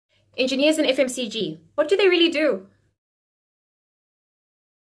Engineers in FMCG, what do they really do?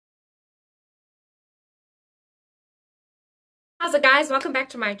 How's it, guys? Welcome back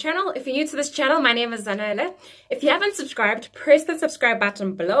to my channel. If you're new to this channel, my name is Zanele. If you haven't subscribed, press the subscribe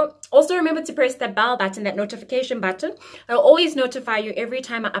button below. Also remember to press that bell button, that notification button. It'll always notify you every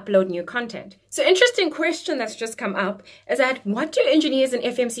time I upload new content. So interesting question that's just come up is that what do engineers in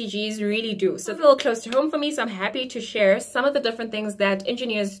FMCGs really do? So it's a little close to home for me, so I'm happy to share some of the different things that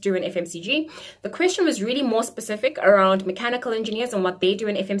engineers do in FMCG. The question was really more specific around mechanical engineers and what they do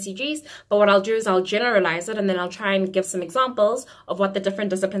in FMCGs, but what I'll do is I'll generalize it and then I'll try and give some examples of what the different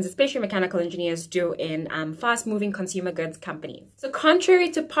disciplines, especially mechanical engineers, do in fast-moving consumer goods companies. So contrary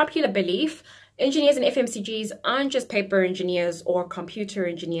to popular belief, engineers in FMCGs aren't just paper engineers or computer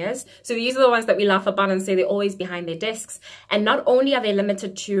engineers. So these are the ones that we laugh about and say they're always behind their desks. And not only are they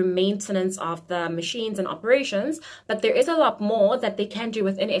limited to maintenance of the machines and operations, but there is a lot more that they can do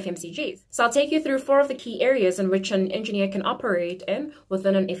within FMCGs. So I'll take you through 4 of the key areas in which an engineer can operate in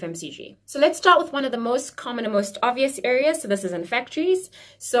within an FMCG. So let's start with one of the most common and most obvious areas. So this is in factories.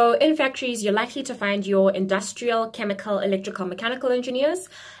 So in factories, you're likely to find your industrial, chemical, electrical, mechanical engineers.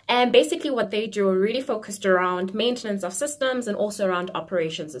 And basically what they do are really focused around maintenance of systems and also around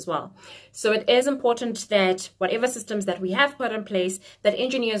operations as well. So it is important that whatever systems that we have put in place, that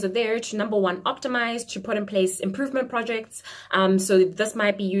engineers are there to, number one, optimize, to put in place improvement projects. So this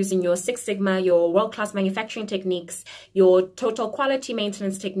might be using your Six Sigma, your world-class manufacturing techniques, your total quality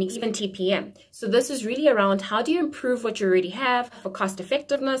maintenance techniques, even TPM. So this is really around how do you improve what you already have for cost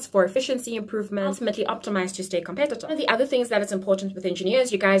effectiveness, for efficiency improvement, ultimately optimize to stay competitive. One of the other things that is important with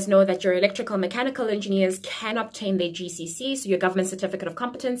engineers, you guys know that your electrical mechanical engineers can obtain their GCC, so your government certificate of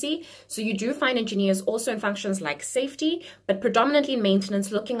competency. So you do find engineers also in functions like safety, but predominantly in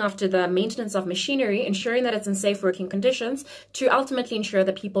maintenance, looking after the maintenance of machinery, ensuring that it's in safe working conditions to ultimately ensure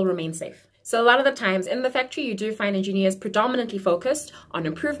that people remain safe. So a lot of the times in the factory, you do find engineers predominantly focused on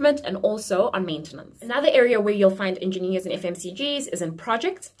improvement and also on maintenance. Another area where you'll find engineers in FMCGs is in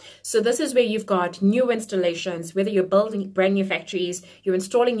projects. So this is where you've got new installations, whether you're building brand new factories, you're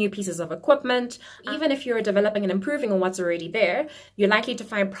installing new pieces of equipment, even if you're developing and improving on what's already there, you're likely to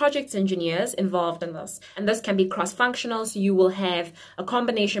find projects engineers involved in this. And this can be cross-functional, so you will have a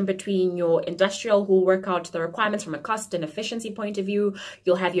combination between your industrial who will work out the requirements from a cost and efficiency point of view.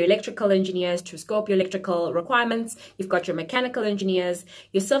 You'll have your electrical engineers to scope your electrical requirements. You've got your mechanical engineers.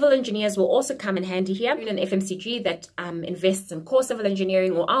 Your civil engineers will also come in handy here. In an FMCG that invests in core civil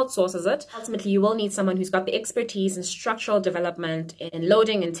engineering or outsources it, ultimately you will need someone who's got the expertise in structural development, in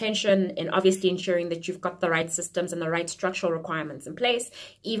loading and tension, and obviously ensuring that you've got the right systems and the right structural requirements in place.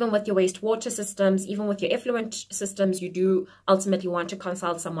 Even with your wastewater systems, even with your effluent systems, you do ultimately want to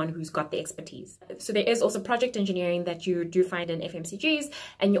consult someone who's got the expertise. So there is also project engineering that you do find in FMCGs,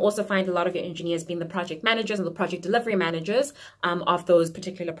 and you also find a lot of your engineers being the project managers and the project delivery managers of those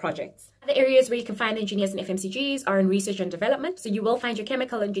particular projects. Other areas where you can find engineers in FMCGs are in research and development. So you will find your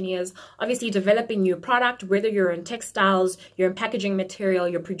chemical engineers obviously developing new product, whether you're in textiles, you're in packaging material,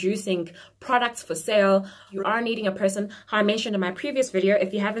 you're producing products for sale. You are needing a person, how I mentioned in my previous video,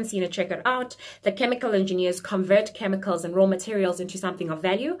 if you haven't seen it, check it out. The chemical engineers convert chemicals and raw materials into something of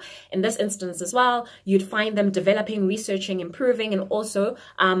value. In this instance as well, you'd find them developing, researching, improving, and also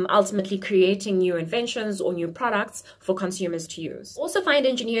ultimately creating new inventions or new products for consumers to use. Also find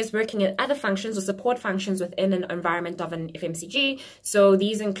engineers working in other functions or support functions within an environment of an FMCG. So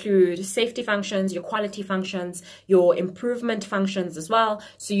these include safety functions, your quality functions, your improvement functions as well.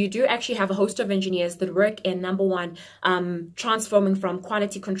 So you do actually have a host of engineers that work in, number one, transforming from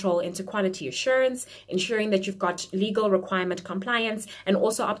quality control into quality assurance, ensuring that you've got legal requirement compliance, and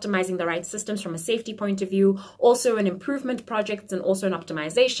also optimizing the right systems from a safety point of view. Also in improvement projects and also in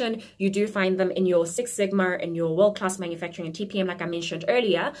optimization, you do find them in your Six Sigma and your world-class manufacturing and TPM, like I mentioned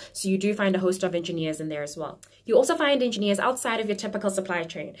earlier. So you do find a host of engineers in there as well. You also find engineers outside of your typical supply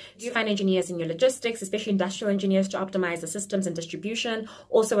chain. You find engineers in your logistics, especially industrial engineers to optimize the systems and distribution,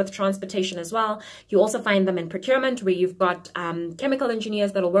 also with transportation as well. You also find them in procurement, where you've got chemical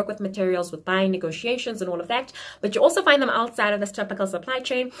engineers that will work with materials, with buying negotiations and all of that. But you also find them outside of this typical supply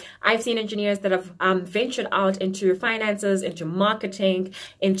chain. I've seen engineers that have ventured out into finances, into marketing,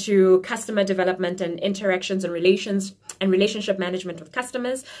 into customer development and interactions and relations and relationship management with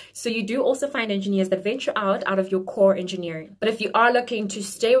customers. So you do also find engineers that venture out of your core engineering. But if you are looking to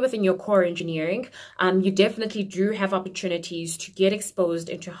stay within your core engineering, you definitely do have opportunities to get exposed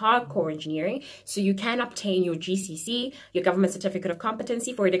into hardcore engineering. So you can obtain your GCC, your Government Certificate of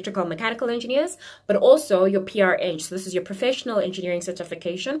Competency for electrical and mechanical engineers, but also your PRH. So this is your Professional Engineering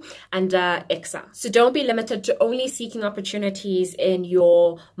Certification, and ECSA. So don't be limited to only seeking opportunities in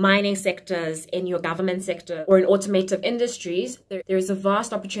your mining sectors, in your government sector, or in automotive industries. There is a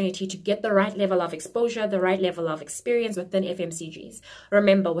vast opportunity to get the right level of exposure, the right level of experience within FMCGs.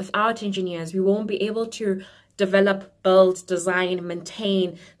 Remember, without engineers, we won't be able to develop, build, design,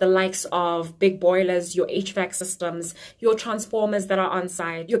 maintain the likes of big boilers, your HVAC systems, your transformers that are on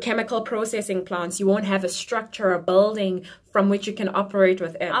site, your chemical processing plants. You won't have a structure, a building from which you can operate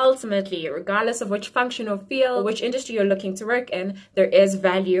within. Ultimately, regardless of which function or field, or which industry you're looking to work in, there is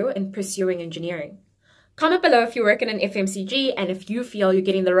value in pursuing engineering. Comment below if you work in an FMCG and if you feel you're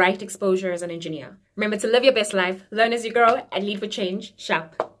getting the right exposure as an engineer. Remember to live your best life, learn as you grow, and lead with change.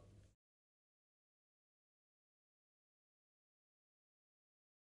 Sharp.